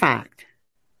very fact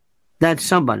that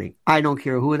somebody, I don't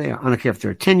care who they are, I don't care if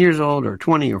they're 10 years old or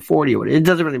 20 or 40 or whatever, it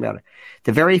doesn't really matter.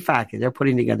 The very fact that they're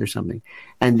putting together something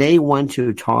and they want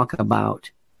to talk about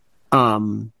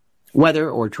whether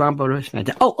or Trump or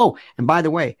and by the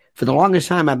way, for the longest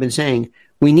time I've been saying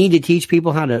we need to teach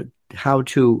people how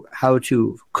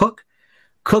to cook.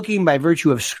 Cooking by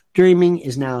virtue of streaming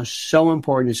is now so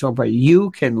important. It's so important.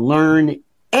 You can learn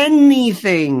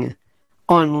anything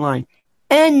online.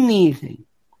 Anything.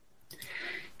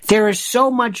 There is so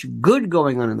much good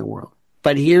going on in the world.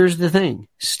 But here's the thing.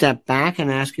 Step back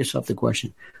and ask yourself the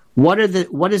question. What is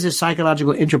the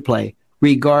psychological interplay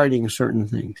regarding certain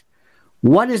things?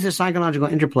 What is the psychological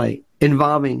interplay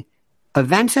involving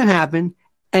events that happen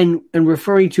and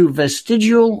referring to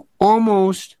vestigial,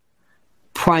 almost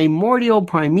primordial,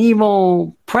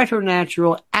 primeval,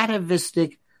 preternatural,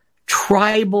 atavistic,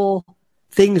 tribal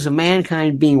things of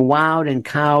mankind being wowed and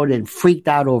cowed and freaked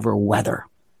out over weather?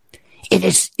 It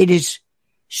is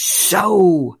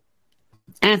so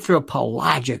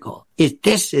anthropological.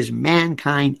 This is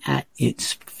mankind at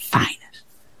its finest.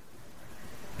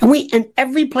 And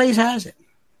every place has it.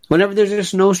 Whenever there's a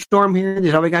snowstorm here,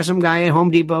 there's always got some guy at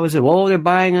Home Depot who says, "Oh, they're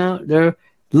buying out. They're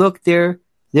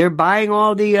buying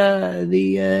all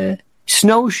the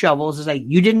snow shovels." It's like,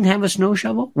 you didn't have a snow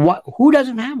shovel? What? Who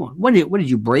doesn't have one? What did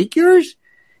you break yours?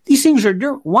 These things are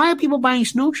dirt. Why are people buying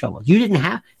snow shovels?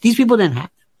 These people didn't have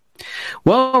them.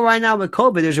 Well, right now with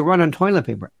COVID, there's a run on toilet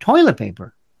paper. Toilet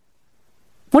paper?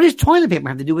 What does toilet paper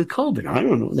have to do with COVID? I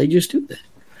don't know. They just do this.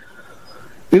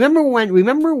 Remember when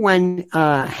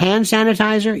hand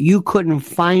sanitizer? You couldn't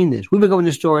find this. We would go in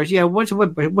the stores. Yeah, what's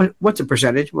the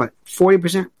percentage? What,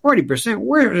 40%, 40%?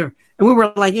 Where? And we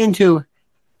were like into,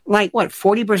 like, what,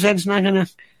 40% is not gonna.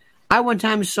 I one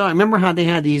time saw. Remember how they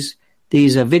had these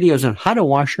videos on how to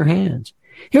wash your hands.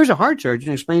 Here's a heart surgeon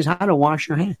who explains how to wash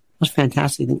your hands. It was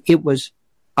fantastic. It was.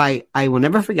 I will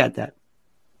never forget that.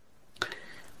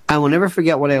 I will never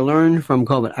forget what I learned from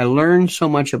COVID. I learned so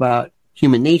much about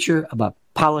human nature, about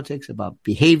politics, about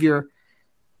behavior.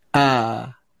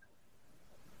 Everything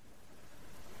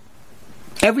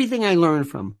I learned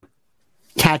from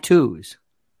tattoos.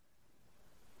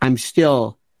 I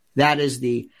tell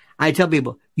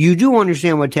people, you do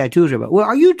understand what tattoos are about. Well,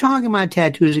 are you talking about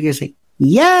tattoos? I say,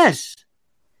 yes.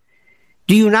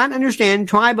 Do you not understand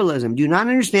tribalism? Do you not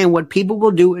understand what people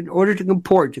will do in order to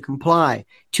comport, to comply,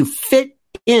 to fit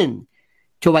in,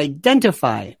 to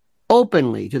identify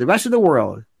openly to the rest of the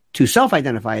world, to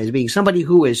self-identify as being somebody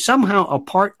who is somehow a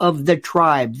part of the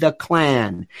tribe, the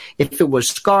clan? If it was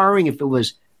scarring, if it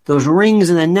was those rings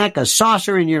in the neck, a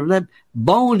saucer in your lip,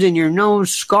 bones in your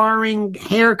nose, scarring,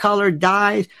 hair color,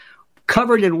 dyes,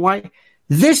 covered in white.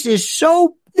 This is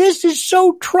so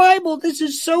tribal. This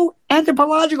is so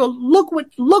anthropological. Look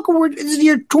where this is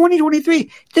year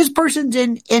 2023. This person's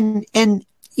in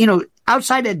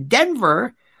outside of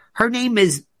Denver. Her name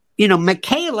is,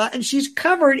 Michaela, and she's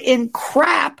covered in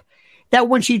crap that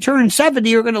when she turns 70,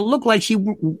 you're going to look like she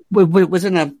was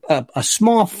in a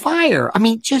small fire. I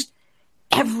mean, just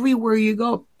everywhere you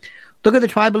go. Look at the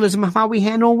tribalism of how we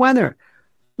handle weather.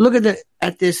 Look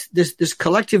at this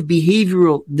collective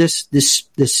behavioral, this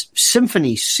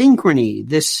symphony, synchrony,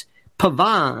 this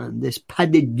pavan, this pas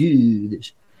de deux,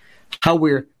 this how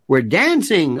we're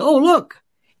dancing. Oh, look,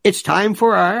 it's time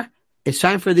for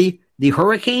the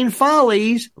Hurricane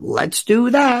Follies. Let's do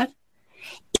that.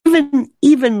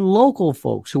 Even local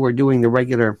folks who are doing the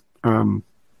regular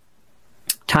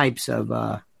types of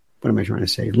what am I trying to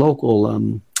say?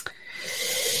 Local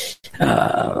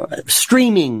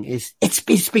streaming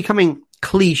it's becoming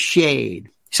cliched.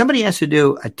 Somebody has to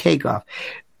do a takeoff.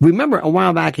 Remember, a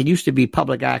while back, it used to be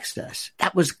public access.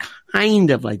 That was kind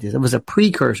of like this. It was a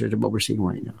precursor to what we're seeing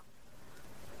right now.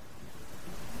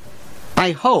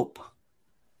 I hope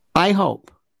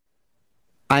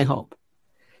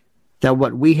that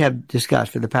what we have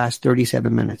discussed for the past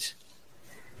 37 minutes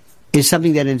is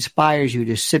something that inspires you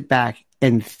to sit back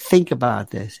and think about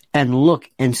this and look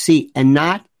and see and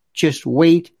not just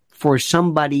wait for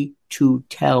somebody to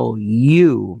tell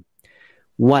you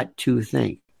what to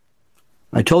think.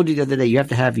 I told you the other day, you have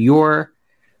to have your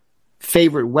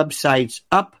favorite websites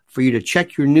up for you to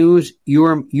check your news,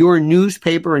 your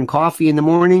newspaper and coffee in the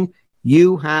morning.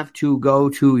 You have to go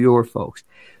to your folks.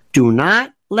 Do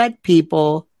not let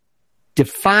people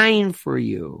define for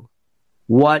you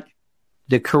what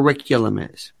the curriculum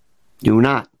is. Do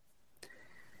not.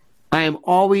 I am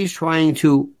always trying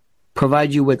to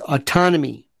provide you with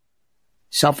autonomy,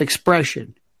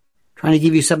 self-expression, trying to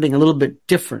give you something a little bit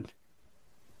different.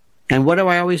 And what do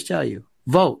I always tell you?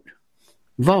 Vote.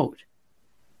 Vote.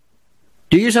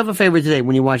 Do yourself a favor today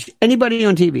when you watch anybody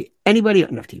on TV, anybody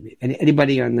on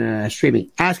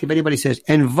streaming. Ask if anybody says,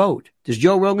 and vote. Does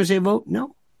Joe Rogan say vote?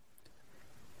 No.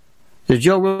 Does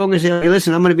Joe Rogan say, hey,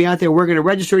 listen, I'm going to be out there, we're going to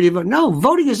register to vote? No,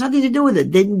 voting has nothing to do with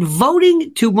it.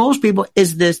 Voting to most people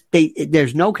is this,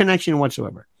 there's no connection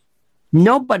whatsoever.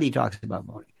 Nobody talks about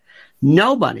voting.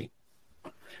 Nobody.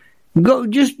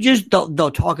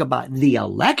 They'll talk about the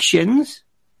elections.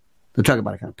 They'll talk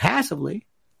about it kind of passively.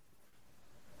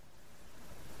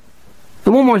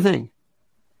 And one more thing.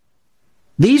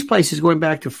 These places, going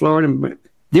back to Florida,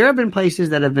 there have been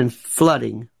places that have been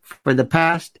flooding for the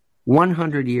past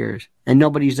 100 years, and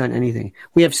nobody's done anything.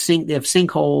 They have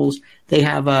sinkholes. They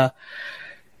have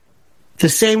the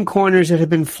same corners that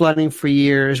have been flooding for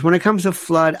years. When it comes to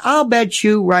flood, I'll bet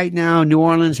you right now New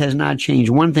Orleans has not changed.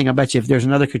 One thing, I bet you if there's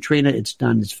another Katrina, it's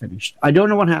done, it's finished. I don't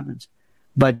know what happens.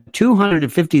 But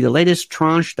 250, the latest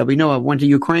tranche that we know of, went to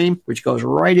Ukraine, which goes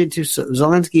right into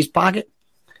Zelensky's pocket,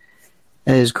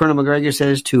 as Colonel McGregor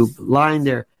says, to line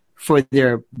their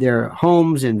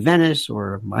homes in Venice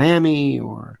or Miami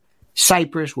or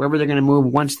Cyprus, wherever they're going to move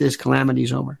once this calamity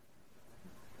is over.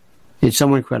 It's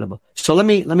so incredible. So let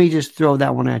me just throw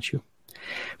that one at you.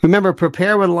 Remember,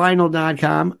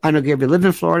 preparewithlionel.com. I don't care if you live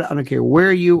in Florida. I don't care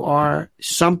where you are.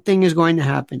 Something is going to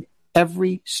happen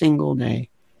every single day.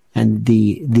 And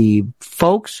the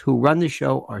folks who run the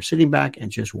show are sitting back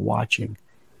and just watching.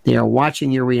 They are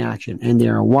watching your reaction, and they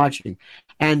are watching.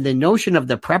 And the notion of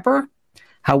the prepper,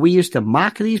 how we used to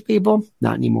mock these people,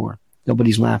 not anymore.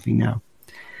 Nobody's laughing now.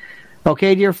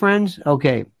 Okay, dear friends?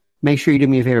 Okay. Make sure you do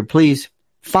me a favor. Please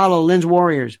follow Lynn's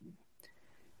Warriors.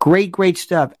 Great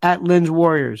stuff at Lynn's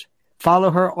Warriors. Follow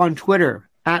her on Twitter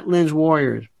at Lynn's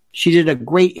Warriors. She did a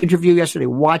great interview yesterday.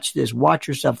 Watch this. Watch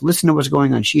herself. Listen to what's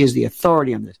going on. She is the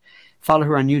authority on this. Follow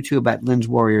her on YouTube at Lynn's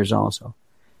Warriors also.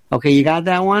 Okay, you got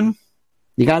that one?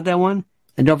 You got that one?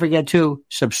 And don't forget to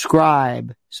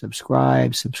subscribe. All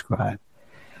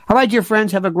right, dear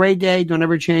friends, have a great day. Don't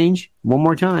ever change. One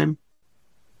more time.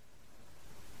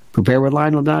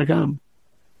 Preparewithlionel.com.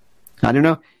 I don't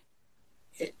know.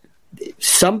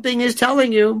 Something is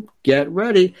telling you, get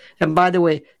ready. And by the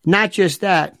way, not just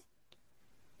that.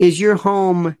 Is your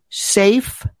home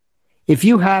safe? If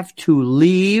you have to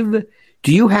leave,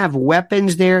 do you have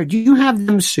weapons there? Do you have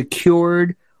them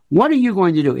secured? What are you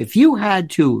going to do? If you had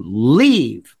to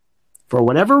leave for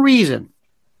whatever reason,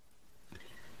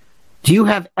 do you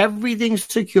have everything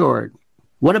secured?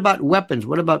 What about weapons?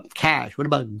 What about cash? What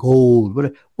about gold?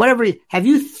 Whatever. Have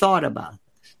you thought about this?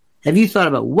 Have you thought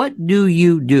about what do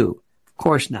you do? Of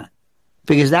course not.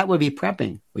 Because that would be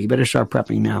prepping. Well, you better start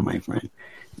prepping now, my friend.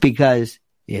 Because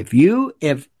if you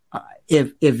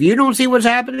don't see what's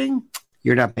happening,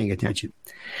 you're not paying attention.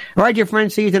 All right, dear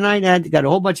friends, see you tonight. I got a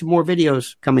whole bunch of more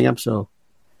videos coming up.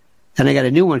 And I got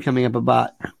a new one coming up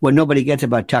about what nobody gets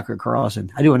about Tucker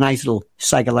Carlson. I do a nice little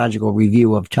psychological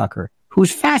review of Tucker,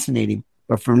 who's fascinating,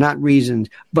 but not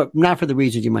for the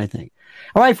reasons you might think.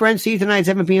 All right, friends, see you tonight at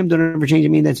 7 p.m. Don't ever change. I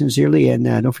mean that sincerely. And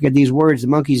don't forget these words. The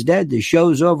monkey's dead. The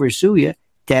show's over. Sue ya.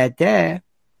 Ta-ta.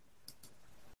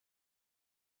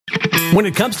 When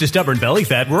it comes to stubborn belly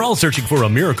fat, we're all searching for a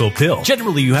miracle pill.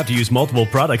 Generally, you have to use multiple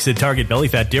products that target belly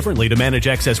fat differently to manage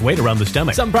excess weight around the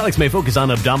stomach. Some products may focus on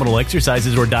abdominal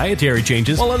exercises or dietary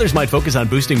changes, while others might focus on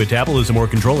boosting metabolism or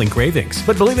controlling cravings.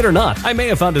 But believe it or not, I may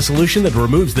have found a solution that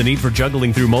removes the need for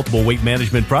juggling through multiple weight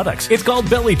management products. It's called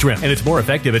Belly Trim, and it's more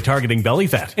effective at targeting belly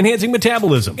fat, enhancing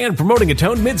metabolism, and promoting a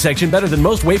toned midsection better than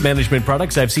most weight management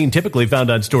products I've seen typically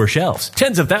found on store shelves.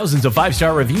 Tens of thousands of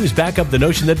 5-star reviews back up the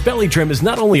notion that Belly Trim is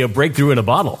not only a breakthrough in a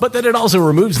bottle, but that it also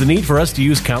removes the need for us to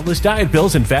use countless diet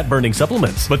pills and fat-burning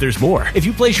supplements. But there's more. If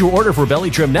you place your order for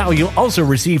Belly Trim now, you'll also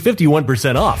receive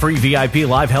 51% off, free VIP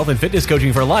live health and fitness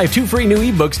coaching for life, 2 free new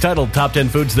ebooks titled Top 10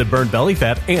 Foods That Burn Belly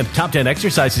Fat and Top 10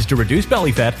 Exercises to Reduce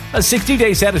Belly Fat, a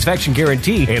 60-day satisfaction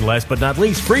guarantee, and last but not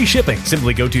least, free shipping.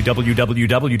 Simply go to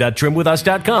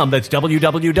www.trimwithus.com. That's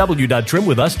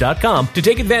www.trimwithus.com to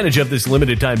take advantage of this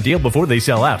limited time deal before they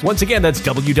sell out. Once again, that's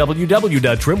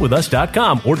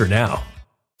www.trimwithus.com. Order now.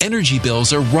 Energy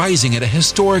bills are rising at a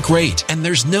historic rate, and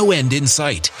there's no end in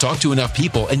sight. Talk to enough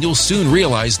people and you'll soon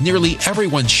realize nearly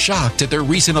everyone's shocked at their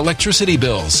recent electricity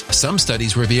bills. Some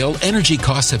studies reveal energy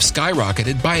costs have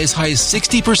skyrocketed by as high as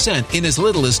 60% in as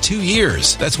little as 2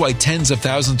 years. That's why tens of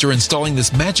thousands are installing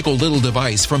this magical little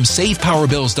device from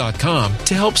SavePowerBills.com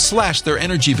to help slash their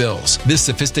energy bills. This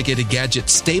sophisticated gadget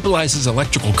stabilizes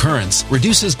electrical currents,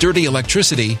 reduces dirty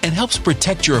electricity, and helps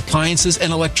protect your appliances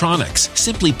and electronics.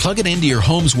 Simply plug it into your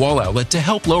home's wall outlet to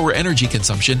help lower energy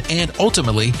consumption and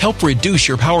ultimately help reduce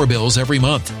your power bills every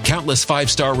month. Countless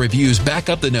 5-star reviews back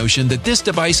up the notion that this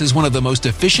device is one of the most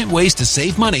efficient ways to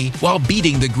save money while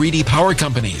beating the greedy power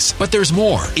companies. But there's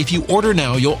more. If you order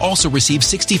now, you'll also receive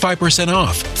 65%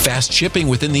 off, fast shipping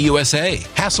within the USA,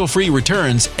 hassle-free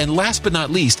returns, and last but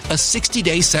not least, a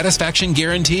 60-day satisfaction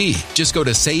guarantee. Just go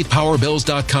to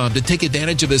SavePowerBills.com to take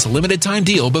advantage of this limited time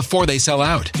deal before they sell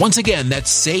out. Once again,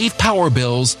 that's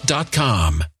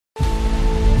SavePowerBills.com.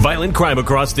 Violent crime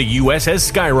across the U.S.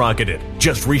 has skyrocketed.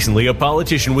 Just recently, a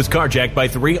politician was carjacked by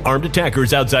 3 armed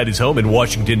attackers outside his home in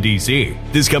Washington, D.C.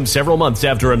 This comes several months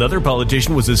after another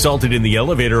politician was assaulted in the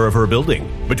elevator of her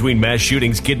building. Between mass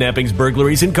shootings, kidnappings,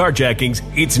 burglaries, and carjackings,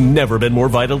 it's never been more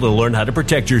vital to learn how to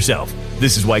protect yourself.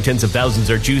 This is why tens of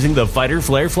thousands are choosing the Fighter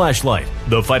Flare flashlight.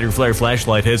 The Fighter Flare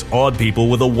flashlight has awed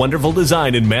people with a wonderful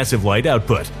design and massive light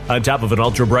output. On top of an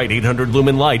ultra-bright 800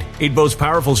 lumen light, it boasts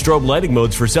powerful strobe lighting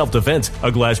modes for self-defense,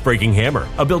 a glass-breaking hammer,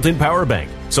 a built-in power bank,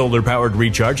 solar-powered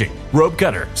recharging, rope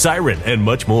cutter, siren, and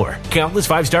much more. Countless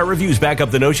 5-star reviews back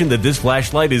up the notion that this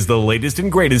flashlight is the latest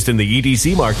and greatest in the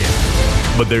EDC market.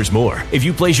 But there's more. If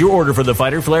you place your order for the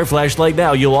Fighter Flare flashlight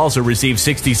now, you'll also receive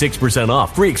 66%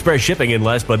 off, free express shipping, and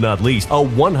last but not least, a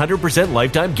 100%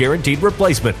 lifetime guaranteed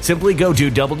replacement. Simply go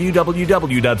to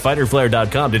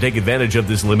www.fighterflare.com to take advantage of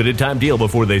this limited time deal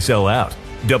before they sell out.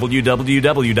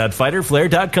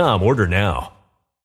 www.fighterflare.com. Order now.